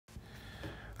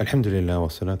Alhamdulillah wa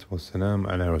salatu wa salam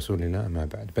ala rasulillah amma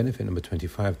ba'd. Benefit number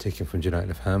 25, taken from Jalal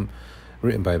al-Afham,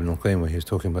 written by Ibn al-Qayyim, where he was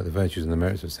talking about the virtues and the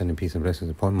merits of sending peace and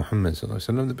blessings upon Muhammad sallallahu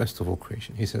alaihi wasallam, the best of all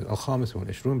creation. He says, Al-Khamis wal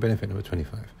Ishrun, benefit number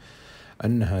 25.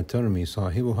 أنها ترمي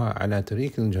صاحبها على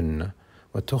طريق الجنة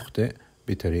وتخطئ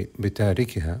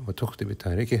بتاركها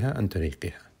عن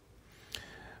طريقها.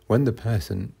 When the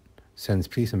person sends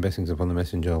peace and blessings upon the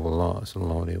Messenger of Allah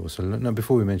sallallahu alaihi wasallam. Now,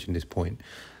 before we mention this point,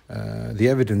 the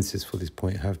evidences for this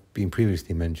point have been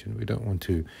previously mentioned. We don't want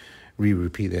to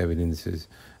repeat the evidences.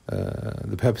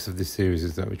 The purpose of this series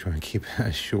is that we try and keep it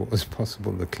as short as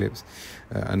possible, the clips.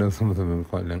 I know some of them are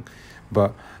quite long,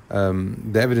 but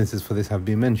the evidences for this have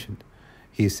been mentioned.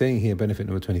 He is saying here, benefit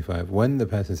number 25, when the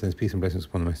person sends peace and blessings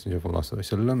upon the Messenger of Allah sallallahu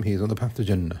alaihi wasallam, he is on the path to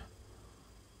Jannah.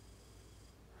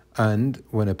 And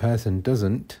when a person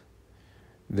doesn't,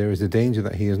 there is a danger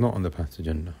that he is not on the path to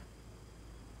Jannah.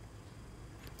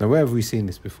 Now, where have we seen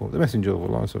this before? The Messenger of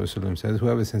Allah says,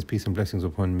 whoever sends peace and blessings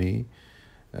upon me,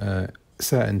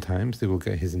 certain times they will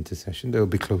get his intercession. They will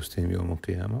be close to him Yawm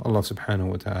al-Qiyamah. Allah subhanahu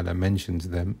wa ta'ala mentions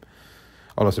them.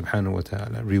 Allah subhanahu wa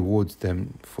ta'ala rewards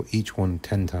them for each one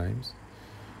 10 times.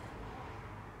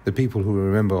 The people who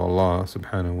remember Allah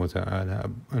subhanahu wa ta'ala,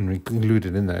 and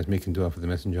included in that is making dua for the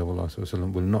Messenger of Allah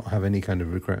will not have any kind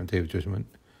of regret on the Day of Judgment.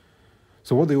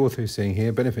 So what the author is saying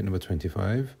here, benefit number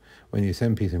 25, when you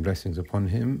send peace and blessings upon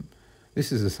him,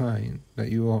 this is a sign that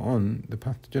you are on the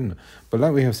path to Jannah. But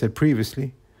like we have said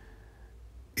previously,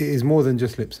 it is more than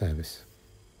just lip service.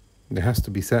 There has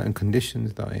to be certain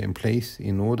conditions that are in place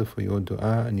in order for your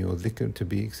dua and your dhikr to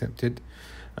be accepted.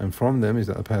 And from them is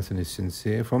that the person is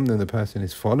sincere. From them the person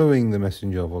is following the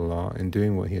Messenger of Allah in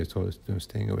doing what he has told us to do,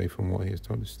 staying away from what he has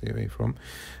told us to stay away from,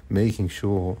 making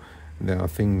sure there are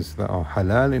things that are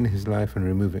halal in his life and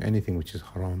removing anything which is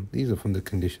haram. These are from the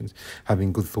conditions.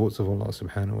 Having good thoughts of Allah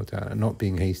subhanahu wa ta'ala, not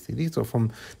being hasty. These are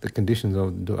from the conditions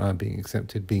of dua being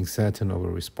accepted, being certain of a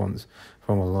response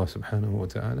from Allah subhanahu wa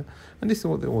ta'ala. And this is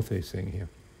what the author is saying here.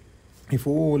 If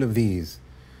all of these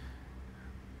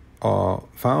are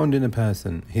found in a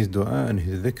person, his dua and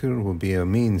his dhikr will be a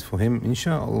means for him,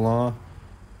 inshaAllah,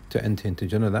 to enter into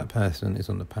Jannah. That person is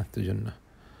on the path to Jannah.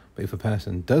 But if a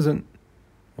person doesn't,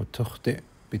 وَتُخْطِئْ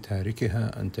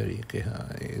بِتَارِكِهَا عَنْ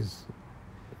طَرِيقِهَا, it is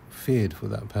feared for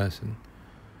that person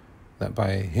that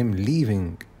by him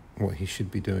leaving what he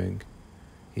should be doing,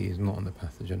 he is not on the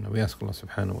path to Jannah. We ask Allah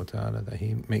subhanahu wa ta'ala that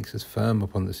he makes us firm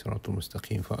upon the siratul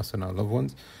mustaqim for us and our loved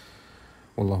ones.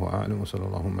 Wallahu a'lam wa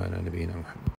sallallahu ala nabiyyina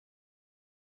Muhammad.